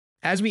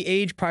As we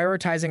age,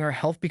 prioritizing our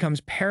health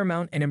becomes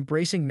paramount, and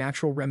embracing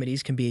natural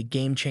remedies can be a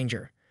game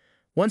changer.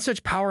 One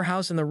such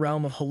powerhouse in the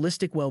realm of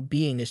holistic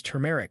well-being is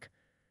turmeric.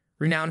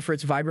 Renowned for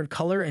its vibrant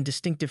color and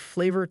distinctive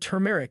flavor,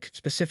 turmeric,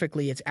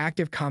 specifically its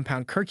active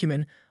compound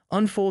curcumin,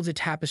 unfolds a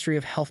tapestry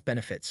of health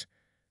benefits.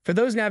 For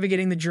those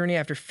navigating the journey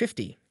after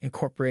 50,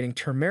 incorporating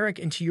turmeric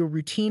into your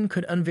routine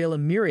could unveil a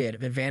myriad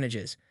of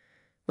advantages.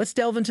 Let's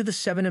delve into the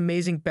 7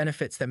 amazing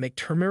benefits that make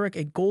turmeric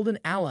a golden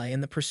ally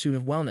in the pursuit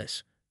of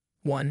wellness.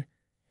 1.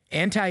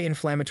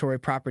 Anti-inflammatory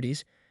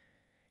properties.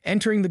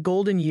 Entering the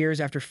golden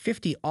years after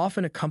 50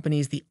 often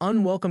accompanies the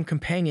unwelcome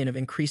companion of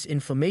increased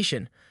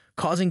inflammation,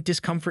 causing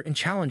discomfort and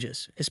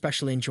challenges,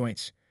 especially in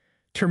joints.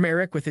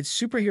 Turmeric, with its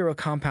superhero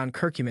compound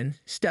curcumin,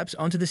 steps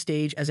onto the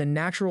stage as a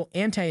natural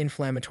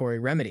anti-inflammatory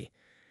remedy.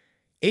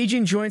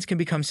 Aging joints can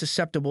become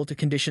susceptible to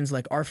conditions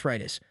like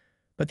arthritis,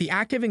 but the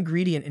active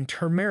ingredient in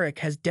turmeric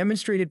has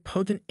demonstrated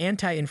potent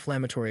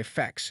anti-inflammatory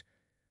effects.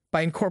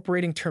 By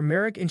incorporating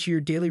turmeric into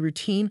your daily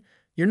routine,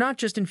 you're not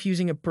just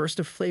infusing a burst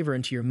of flavor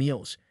into your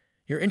meals,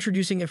 you're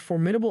introducing a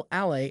formidable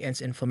ally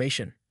against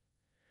inflammation.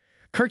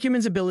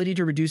 Curcumin's ability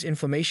to reduce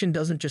inflammation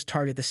doesn't just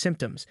target the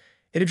symptoms,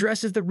 it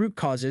addresses the root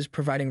causes,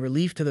 providing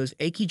relief to those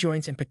achy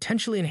joints and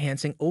potentially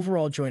enhancing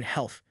overall joint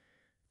health.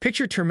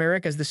 Picture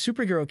turmeric as the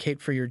superhero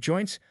cape for your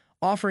joints,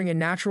 offering a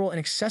natural and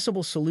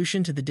accessible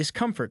solution to the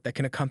discomfort that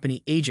can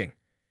accompany aging.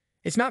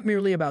 It's not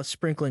merely about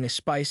sprinkling a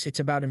spice, it's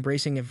about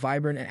embracing a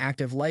vibrant and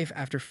active life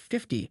after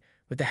 50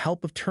 with the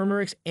help of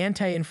turmeric's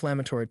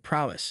anti-inflammatory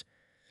prowess.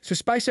 So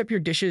spice up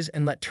your dishes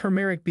and let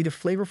turmeric be the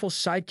flavorful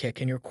sidekick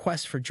in your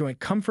quest for joint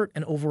comfort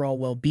and overall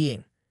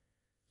well-being.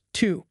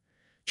 2.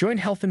 Joint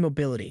health and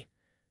mobility.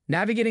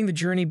 Navigating the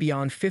journey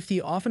beyond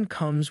 50 often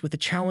comes with the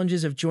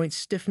challenges of joint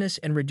stiffness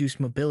and reduced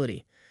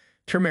mobility.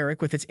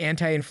 Turmeric, with its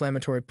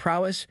anti-inflammatory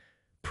prowess,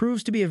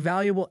 proves to be a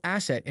valuable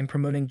asset in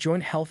promoting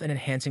joint health and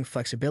enhancing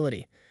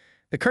flexibility.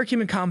 The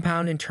curcumin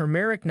compound in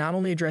turmeric not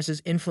only addresses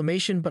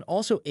inflammation but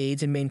also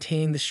aids in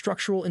maintaining the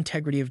structural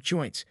integrity of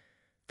joints.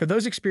 For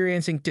those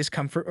experiencing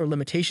discomfort or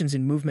limitations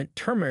in movement,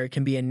 turmeric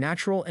can be a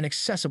natural and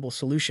accessible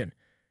solution.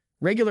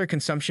 Regular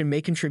consumption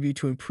may contribute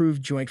to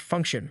improved joint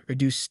function,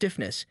 reduced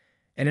stiffness,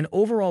 and an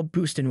overall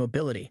boost in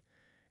mobility.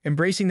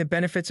 Embracing the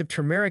benefits of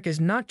turmeric is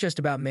not just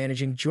about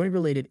managing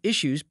joint-related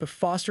issues, but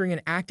fostering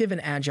an active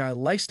and agile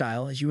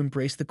lifestyle as you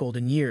embrace the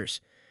golden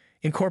years.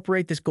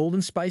 Incorporate this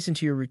golden spice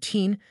into your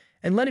routine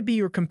and let it be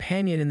your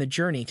companion in the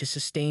journey to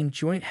sustain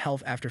joint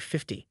health after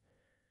 50.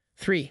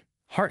 3.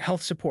 Heart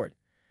health support.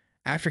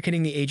 After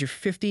hitting the age of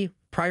 50,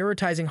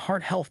 prioritizing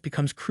heart health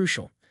becomes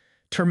crucial.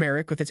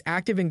 Turmeric, with its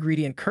active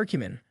ingredient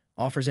curcumin,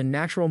 offers a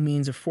natural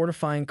means of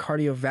fortifying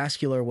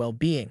cardiovascular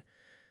well-being.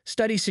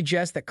 Studies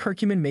suggest that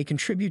curcumin may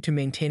contribute to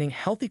maintaining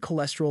healthy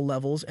cholesterol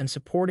levels and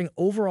supporting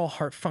overall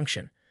heart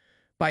function.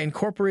 By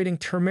incorporating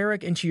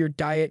turmeric into your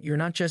diet, you're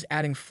not just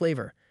adding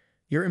flavor,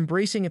 you're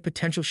embracing a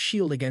potential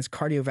shield against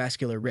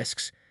cardiovascular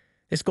risks.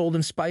 This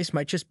golden spice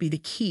might just be the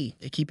key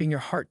to keeping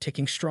your heart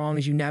ticking strong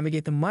as you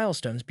navigate the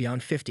milestones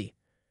beyond 50.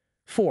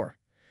 4.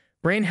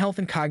 Brain health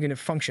and cognitive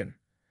function.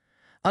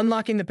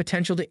 Unlocking the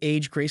potential to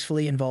age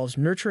gracefully involves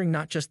nurturing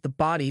not just the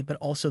body but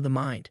also the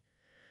mind.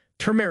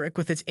 Turmeric,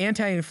 with its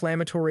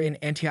anti-inflammatory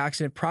and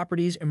antioxidant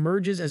properties,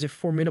 emerges as a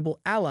formidable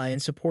ally in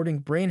supporting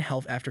brain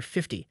health after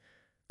 50.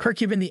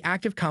 Curcumin, the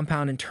active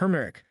compound in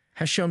turmeric,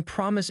 has shown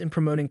promise in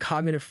promoting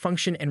cognitive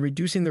function and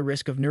reducing the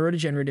risk of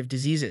neurodegenerative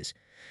diseases.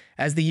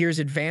 As the years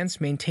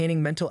advance,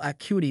 maintaining mental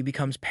acuity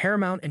becomes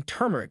paramount, and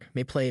turmeric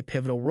may play a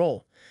pivotal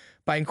role.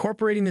 By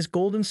incorporating this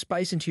golden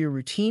spice into your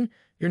routine,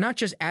 you're not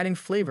just adding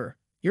flavor,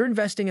 you're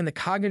investing in the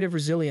cognitive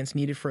resilience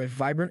needed for a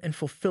vibrant and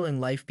fulfilling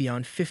life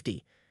beyond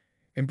 50.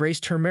 Embrace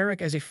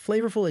turmeric as a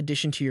flavorful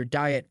addition to your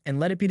diet and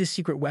let it be the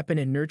secret weapon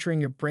in nurturing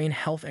your brain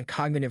health and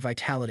cognitive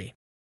vitality.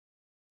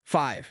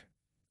 5.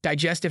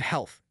 Digestive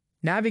health.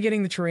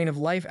 Navigating the terrain of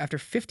life after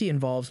 50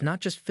 involves not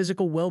just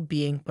physical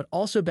well-being but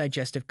also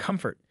digestive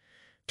comfort.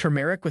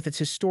 Turmeric, with its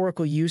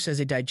historical use as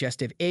a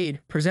digestive aid,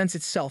 presents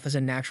itself as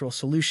a natural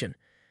solution.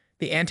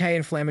 The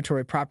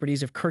anti-inflammatory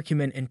properties of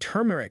curcumin and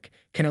turmeric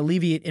can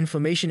alleviate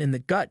inflammation in the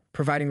gut,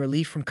 providing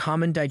relief from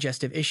common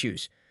digestive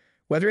issues.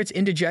 Whether it's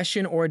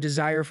indigestion or a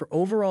desire for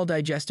overall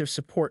digestive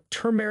support,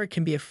 turmeric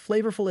can be a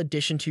flavorful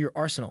addition to your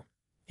arsenal.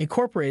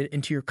 Incorporate it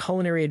into your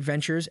culinary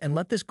adventures and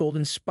let this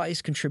golden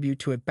spice contribute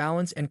to a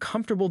balanced and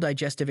comfortable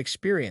digestive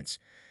experience.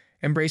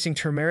 Embracing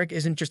turmeric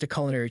isn't just a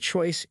culinary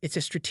choice, it's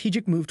a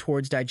strategic move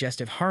towards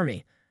digestive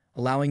harmony,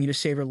 allowing you to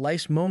savor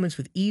life's moments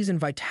with ease and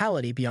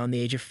vitality beyond the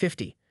age of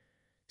 50.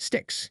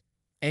 6.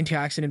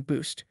 Antioxidant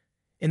boost.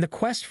 In the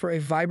quest for a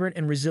vibrant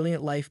and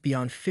resilient life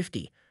beyond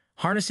 50,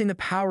 harnessing the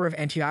power of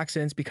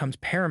antioxidants becomes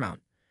paramount.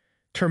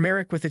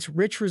 Turmeric, with its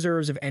rich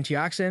reserves of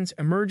antioxidants,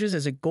 emerges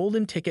as a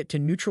golden ticket to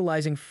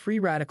neutralizing free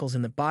radicals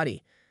in the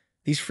body.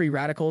 These free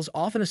radicals,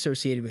 often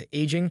associated with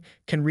aging,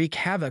 can wreak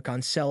havoc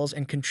on cells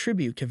and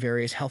contribute to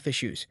various health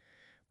issues.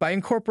 By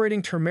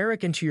incorporating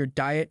turmeric into your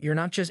diet, you're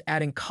not just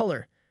adding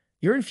color,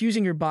 you're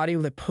infusing your body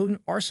with a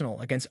potent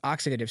arsenal against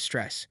oxidative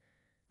stress.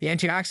 The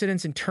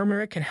antioxidants in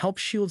turmeric can help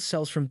shield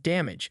cells from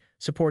damage,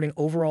 supporting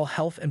overall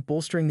health and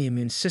bolstering the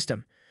immune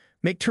system.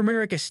 Make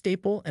turmeric a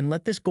staple and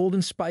let this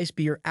golden spice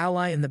be your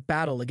ally in the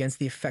battle against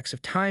the effects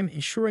of time,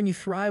 ensuring you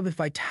thrive with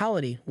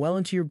vitality well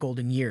into your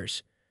golden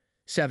years.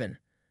 7.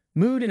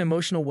 Mood and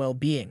emotional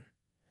well-being.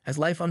 As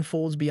life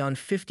unfolds beyond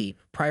 50,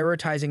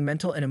 prioritizing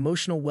mental and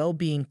emotional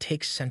well-being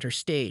takes center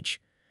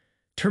stage.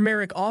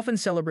 Turmeric, often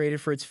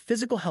celebrated for its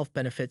physical health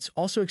benefits,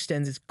 also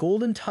extends its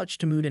golden touch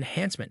to mood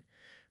enhancement.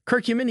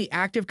 Curcumin, the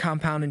active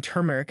compound in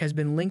turmeric, has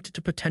been linked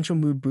to potential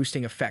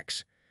mood-boosting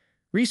effects.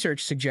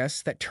 Research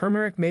suggests that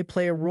turmeric may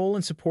play a role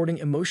in supporting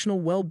emotional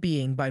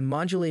well-being by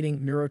modulating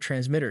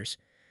neurotransmitters.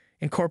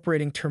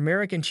 Incorporating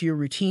turmeric into your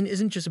routine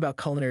isn't just about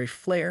culinary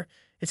flair,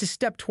 it's a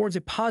step towards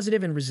a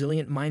positive and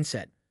resilient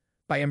mindset.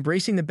 By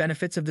embracing the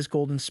benefits of this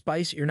golden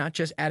spice, you're not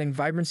just adding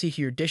vibrancy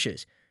to your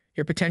dishes,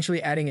 you're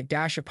potentially adding a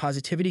dash of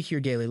positivity to your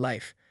daily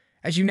life.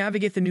 As you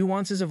navigate the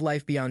nuances of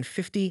life beyond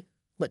 50,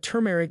 let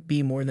turmeric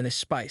be more than a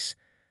spice.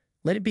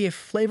 Let it be a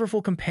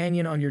flavorful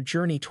companion on your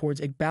journey towards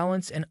a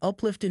balanced and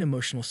uplifted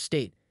emotional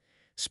state.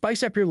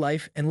 Spice up your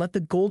life and let the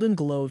golden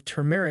glow of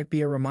turmeric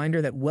be a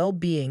reminder that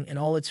well-being in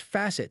all its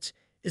facets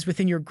is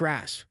within your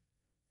grasp.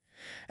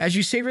 As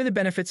you savor the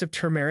benefits of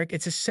turmeric,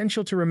 it's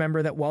essential to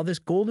remember that while this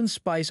golden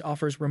spice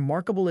offers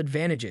remarkable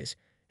advantages,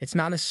 it's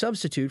not a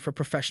substitute for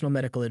professional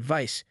medical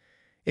advice.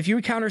 If you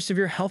encounter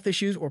severe health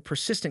issues or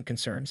persistent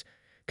concerns,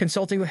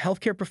 consulting with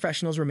healthcare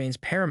professionals remains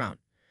paramount.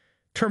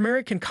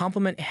 Turmeric can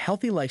complement a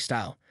healthy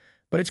lifestyle,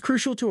 but it's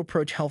crucial to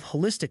approach health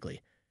holistically,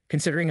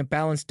 considering a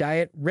balanced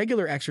diet,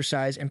 regular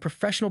exercise, and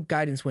professional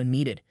guidance when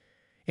needed.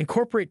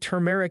 Incorporate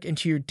turmeric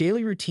into your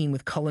daily routine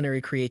with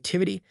culinary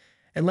creativity,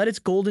 and let its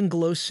golden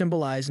glow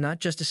symbolize not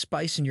just a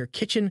spice in your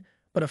kitchen,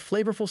 but a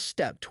flavorful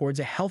step towards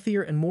a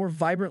healthier and more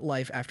vibrant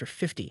life after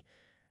 50.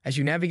 As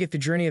you navigate the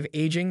journey of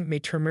aging, may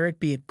turmeric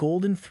be a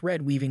golden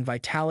thread weaving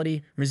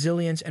vitality,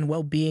 resilience, and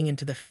well-being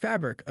into the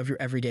fabric of your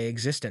everyday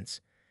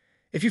existence.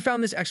 If you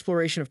found this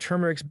exploration of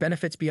turmeric's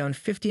benefits beyond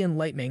 50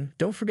 enlightening,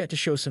 don't forget to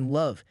show some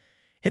love.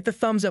 Hit the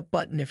thumbs up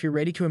button if you're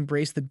ready to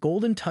embrace the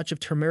golden touch of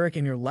turmeric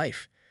in your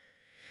life.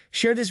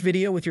 Share this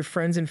video with your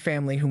friends and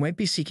family who might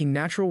be seeking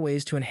natural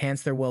ways to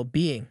enhance their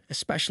well-being,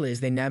 especially as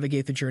they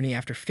navigate the journey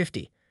after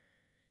 50.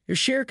 Your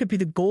share could be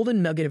the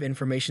golden nugget of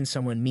information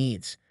someone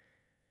needs.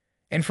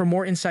 And for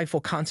more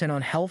insightful content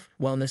on health,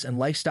 wellness, and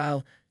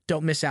lifestyle,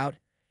 don't miss out.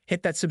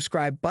 Hit that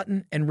subscribe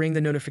button and ring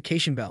the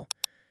notification bell.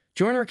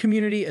 Join our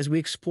community as we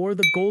explore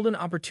the golden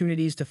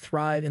opportunities to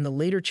thrive in the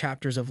later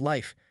chapters of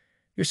life.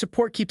 Your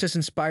support keeps us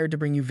inspired to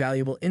bring you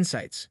valuable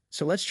insights,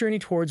 so let's journey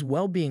towards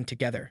well-being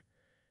together.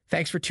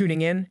 Thanks for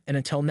tuning in, and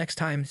until next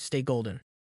time, stay golden.